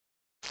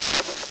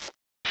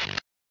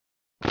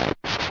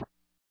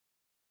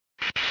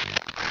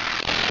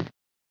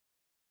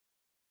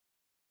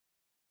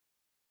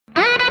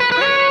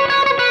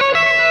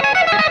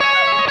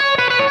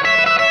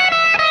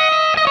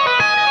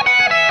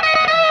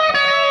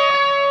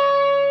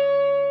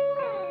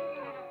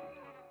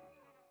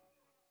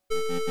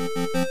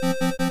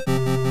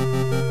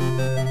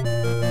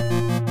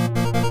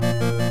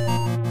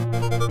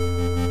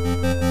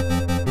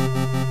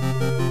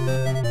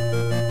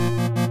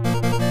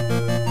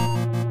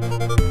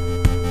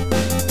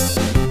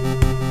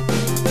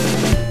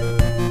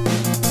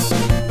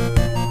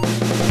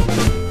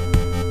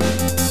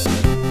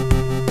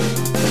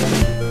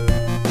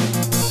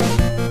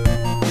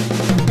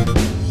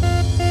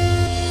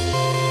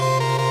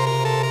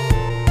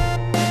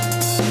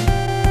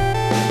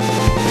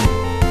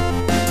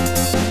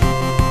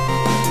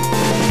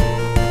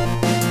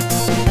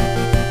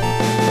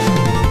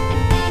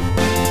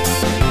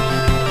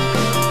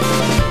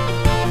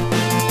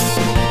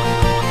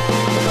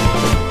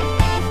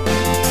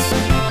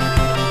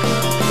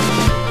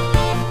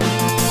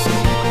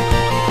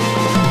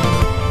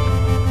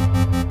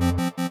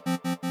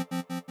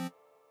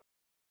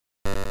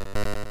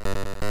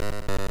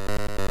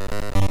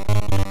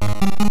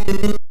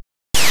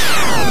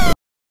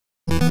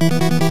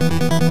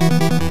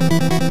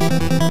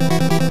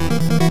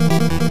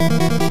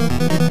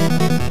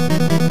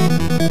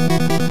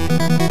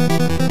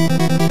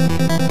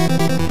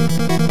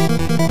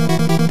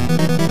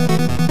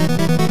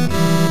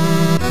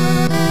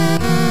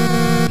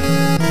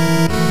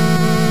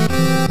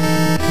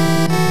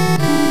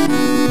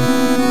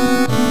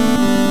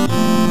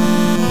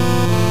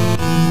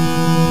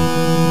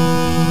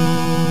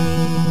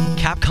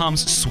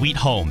Capcom's Sweet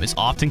Home is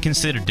often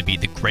considered to be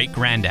the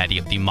great-granddaddy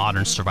of the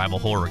modern survival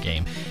horror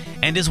game,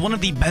 and is one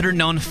of the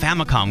better-known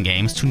Famicom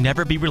games to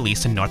never be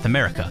released in North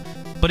America.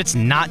 But it's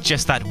not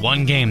just that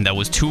one game that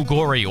was too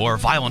gory or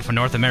violent for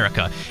North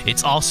America,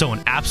 it's also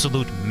an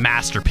absolute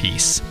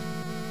masterpiece.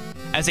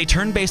 As a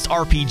turn-based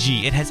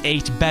RPG, it has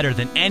aged better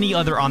than any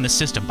other on the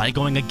system by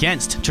going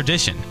against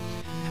tradition.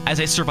 As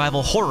a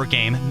survival horror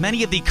game,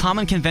 many of the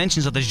common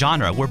conventions of the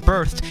genre were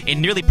birthed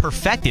and nearly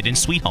perfected in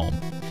Sweet Home.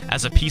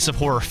 As a piece of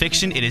horror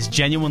fiction, it is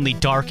genuinely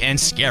dark and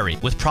scary,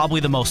 with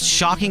probably the most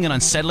shocking and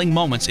unsettling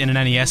moments in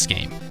an NES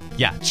game.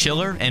 Yeah,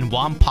 Chiller and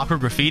Wampaka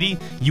Graffiti,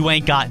 you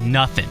ain't got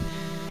nothing.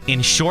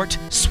 In short,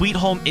 Sweet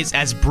Home is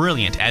as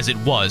brilliant as it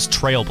was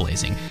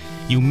trailblazing.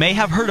 You may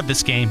have heard of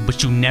this game,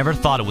 but you never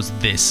thought it was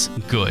this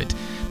good.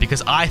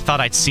 Because I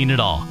thought I'd seen it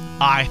all.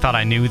 I thought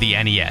I knew the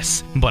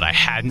NES, but I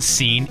hadn't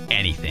seen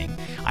anything.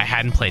 I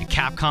hadn't played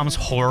Capcom's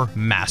horror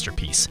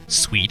masterpiece,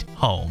 Sweet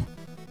Home.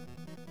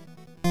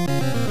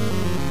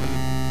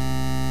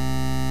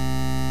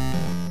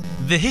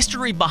 The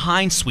history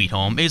behind Sweet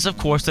Home is, of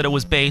course, that it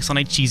was based on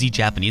a cheesy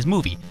Japanese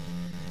movie.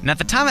 And at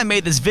the time I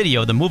made this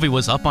video, the movie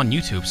was up on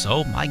YouTube,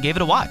 so I gave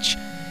it a watch.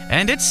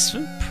 And it's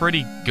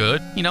pretty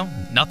good, you know,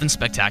 nothing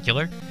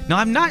spectacular. Now,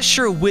 I'm not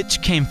sure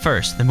which came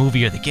first, the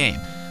movie or the game,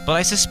 but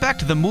I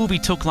suspect the movie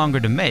took longer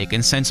to make,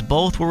 and since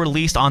both were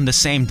released on the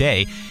same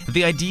day,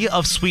 the idea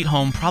of Sweet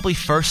Home probably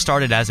first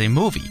started as a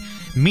movie,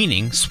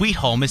 meaning Sweet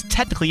Home is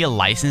technically a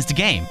licensed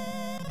game.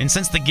 And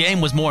since the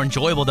game was more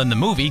enjoyable than the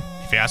movie,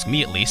 if you ask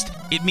me at least,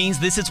 it means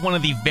this is one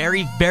of the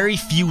very, very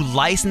few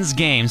licensed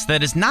games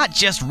that is not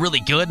just really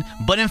good,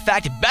 but in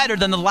fact better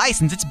than the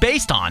license it's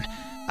based on.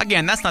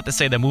 Again, that's not to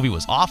say the movie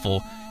was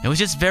awful, it was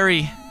just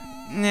very...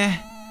 meh.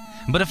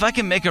 But if I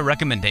can make a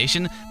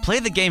recommendation, play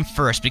the game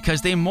first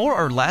because they more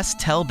or less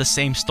tell the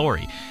same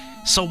story.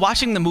 So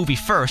watching the movie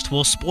first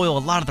will spoil a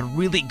lot of the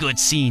really good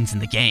scenes in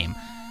the game.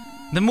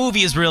 The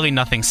movie is really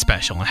nothing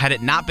special, and had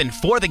it not been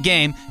for the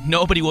game,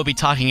 nobody would be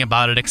talking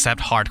about it except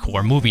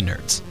hardcore movie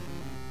nerds.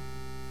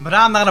 But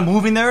I'm not a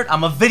movie nerd,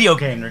 I'm a video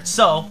game nerd,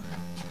 so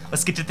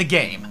let's get to the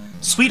game.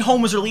 Sweet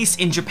Home was released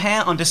in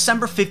Japan on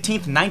December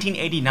 15th,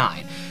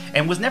 1989,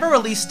 and was never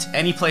released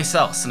anyplace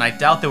else, and I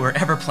doubt there were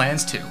ever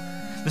plans to.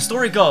 The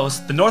story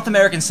goes, the North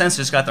American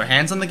censors got their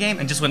hands on the game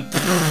and just went,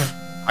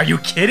 "Are you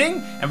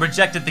kidding?" and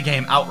rejected the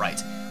game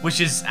outright,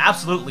 which is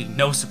absolutely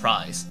no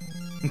surprise.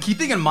 And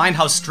keeping in mind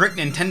how strict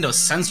Nintendo's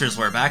censors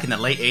were back in the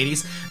late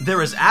 80s,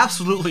 there is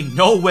absolutely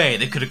no way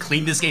they could have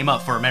cleaned this game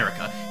up for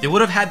America. They would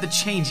have had to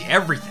change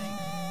everything.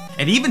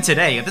 And even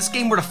today, if this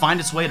game were to find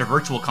its way to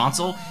Virtual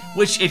Console,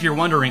 which if you're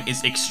wondering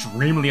is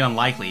extremely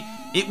unlikely,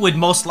 it would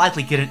most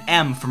likely get an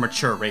M for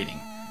mature rating.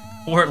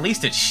 Or at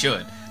least it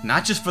should,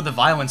 not just for the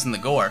violence and the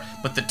gore,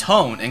 but the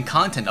tone and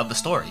content of the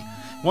story.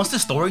 Once the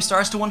story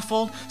starts to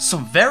unfold,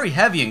 some very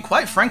heavy and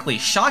quite frankly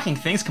shocking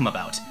things come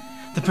about.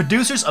 The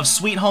producers of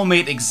Sweet Home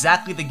made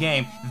exactly the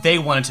game they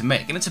wanted to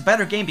make, and it's a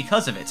better game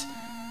because of it.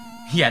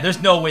 Yeah,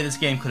 there's no way this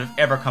game could have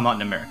ever come out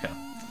in America.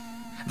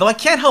 Though I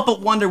can't help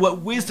but wonder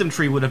what Wisdom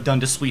Tree would have done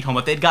to Sweet Home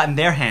if they'd gotten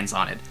their hands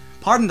on it.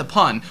 Pardon the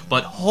pun,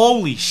 but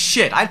holy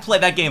shit, I'd play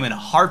that game in a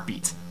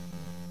heartbeat.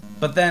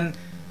 But then,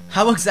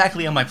 how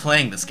exactly am I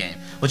playing this game?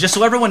 Well, just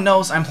so everyone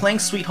knows, I'm playing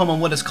Sweet Home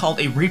on what is called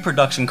a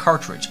reproduction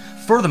cartridge.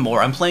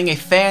 Furthermore, I'm playing a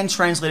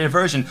fan-translated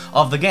version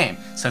of the game.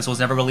 Since it was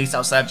never released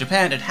outside of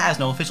Japan, it has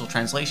no official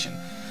translation.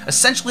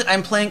 Essentially,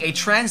 I'm playing a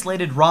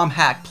translated ROM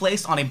hack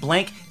placed on a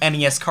blank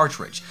NES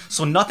cartridge,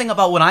 so nothing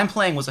about what I'm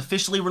playing was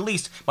officially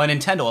released by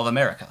Nintendo of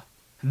America.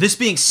 This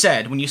being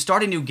said, when you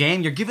start a new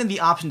game, you're given the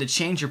option to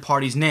change your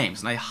party's names,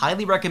 and I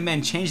highly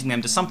recommend changing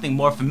them to something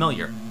more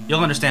familiar.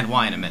 You'll understand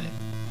why in a minute.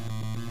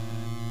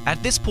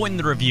 At this point in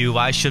the review,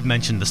 I should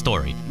mention the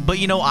story, but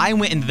you know, I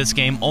went into this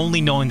game only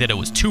knowing that it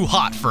was too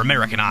hot for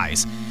American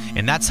eyes,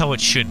 and that's how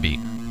it should be.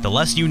 The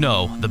less you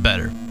know, the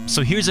better.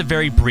 So here's a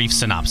very brief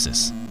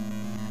synopsis.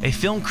 A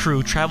film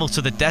crew travels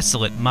to the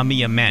desolate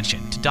Mamiya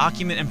mansion to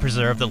document and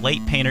preserve the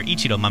late painter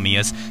Ichiro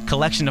Mamiya's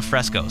collection of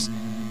frescoes.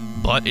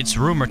 But it's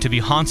rumored to be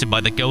haunted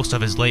by the ghost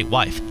of his late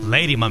wife,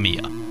 Lady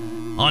Mamiya.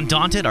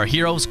 Undaunted, our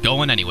heroes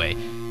go in anyway,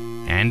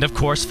 and of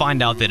course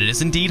find out that it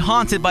is indeed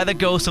haunted by the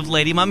ghost of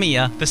Lady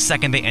Mamiya the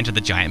second they enter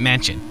the giant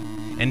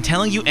mansion. And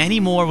telling you any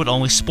more would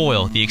only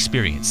spoil the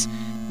experience.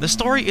 The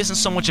story isn't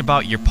so much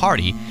about your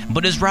party,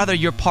 but is rather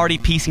your party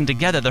piecing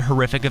together the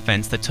horrific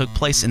events that took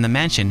place in the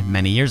mansion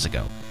many years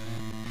ago.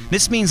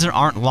 This means there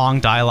aren't long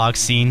dialogue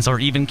scenes or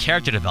even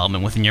character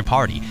development within your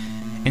party.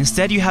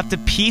 Instead, you have to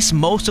piece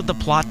most of the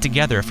plot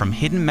together from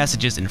hidden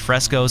messages in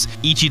frescoes,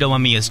 Ichido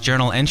Amiya's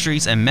journal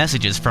entries, and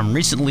messages from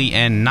recently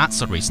and not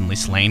so recently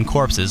slain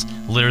corpses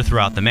littered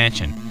throughout the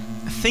mansion.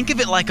 Think of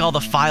it like all the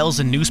files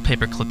and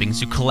newspaper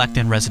clippings you collect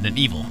in Resident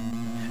Evil.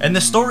 And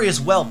the story is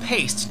well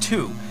paced,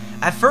 too.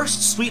 At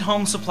first, Sweet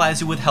Home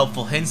supplies you with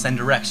helpful hints and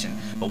direction,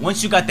 but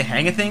once you got the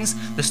hang of things,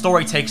 the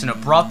story takes an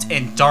abrupt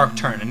and dark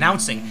turn,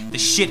 announcing the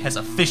shit has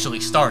officially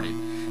started.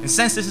 And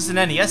since this is an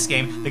NES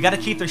game, they gotta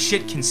keep their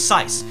shit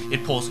concise.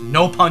 It pulls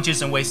no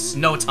punches and wastes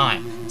no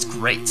time. It's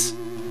great.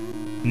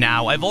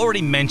 Now, I've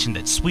already mentioned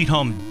that Sweet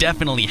Home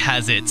definitely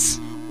has its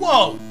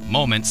whoa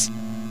moments.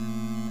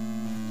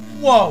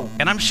 Whoa!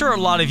 And I'm sure a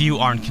lot of you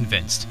aren't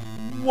convinced.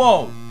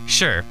 Whoa!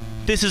 Sure,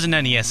 this is an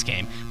NES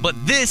game, but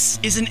this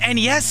is an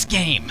NES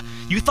game!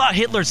 You thought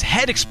Hitler's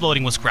head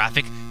exploding was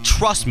graphic?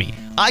 Trust me,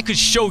 I could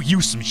show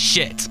you some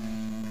shit.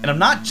 And I'm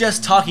not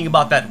just talking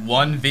about that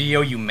one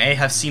video you may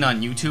have seen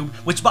on YouTube,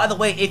 which by the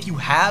way, if you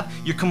have,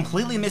 you're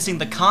completely missing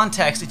the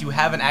context if you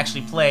haven't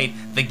actually played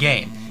the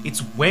game.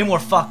 It's way more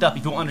fucked up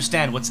if you don't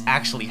understand what's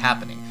actually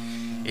happening.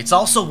 It's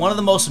also one of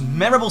the most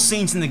memorable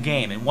scenes in the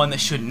game and one that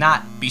should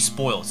not be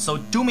spoiled, so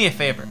do me a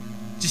favor,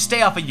 just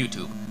stay off of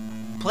YouTube.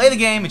 Play the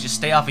game and just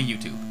stay off of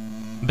YouTube.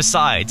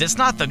 Besides, it's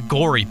not the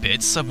gory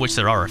bits, of which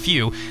there are a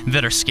few,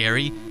 that are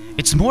scary.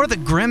 It's more the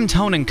grim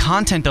tone and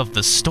content of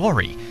the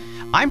story.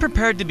 I'm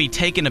prepared to be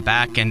taken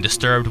aback and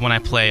disturbed when I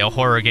play a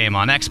horror game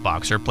on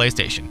Xbox or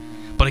PlayStation.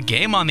 But a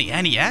game on the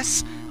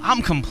NES?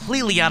 I'm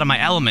completely out of my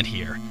element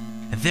here.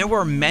 There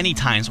were many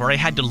times where I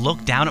had to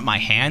look down at my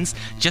hands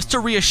just to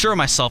reassure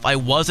myself I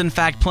was in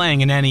fact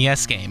playing an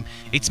NES game.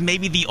 It's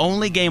maybe the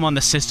only game on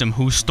the system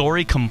whose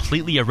story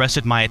completely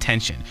arrested my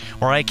attention,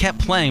 where I kept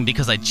playing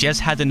because I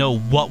just had to know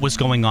what was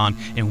going on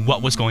and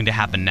what was going to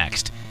happen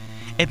next.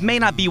 It may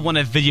not be one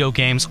of video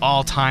games'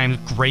 all-time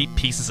great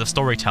pieces of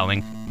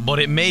storytelling, but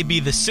it may be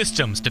the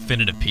system's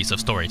definitive piece of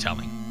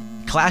storytelling.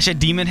 Clash at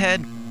Demon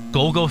Head,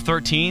 Golgo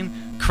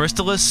 13,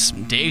 Crystalis,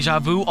 Deja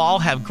Vu all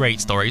have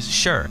great stories,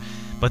 sure,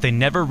 but they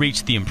never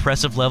reach the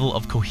impressive level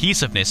of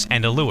cohesiveness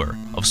and allure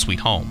of Sweet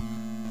Home.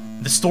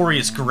 The story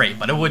is great,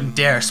 but I wouldn't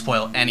dare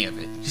spoil any of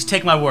it. Just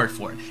take my word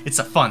for it. It's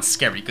a fun,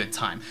 scary, good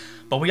time.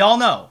 But we all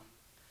know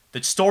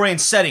that story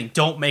and setting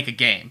don't make a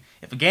game.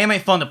 If a game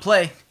ain't fun to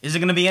play, is it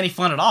going to be any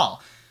fun at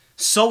all?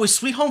 So is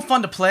Sweet Home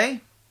fun to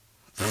play?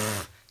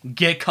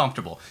 Get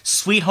comfortable.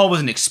 Sweet Home is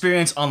an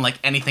experience unlike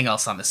anything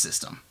else on the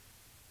system.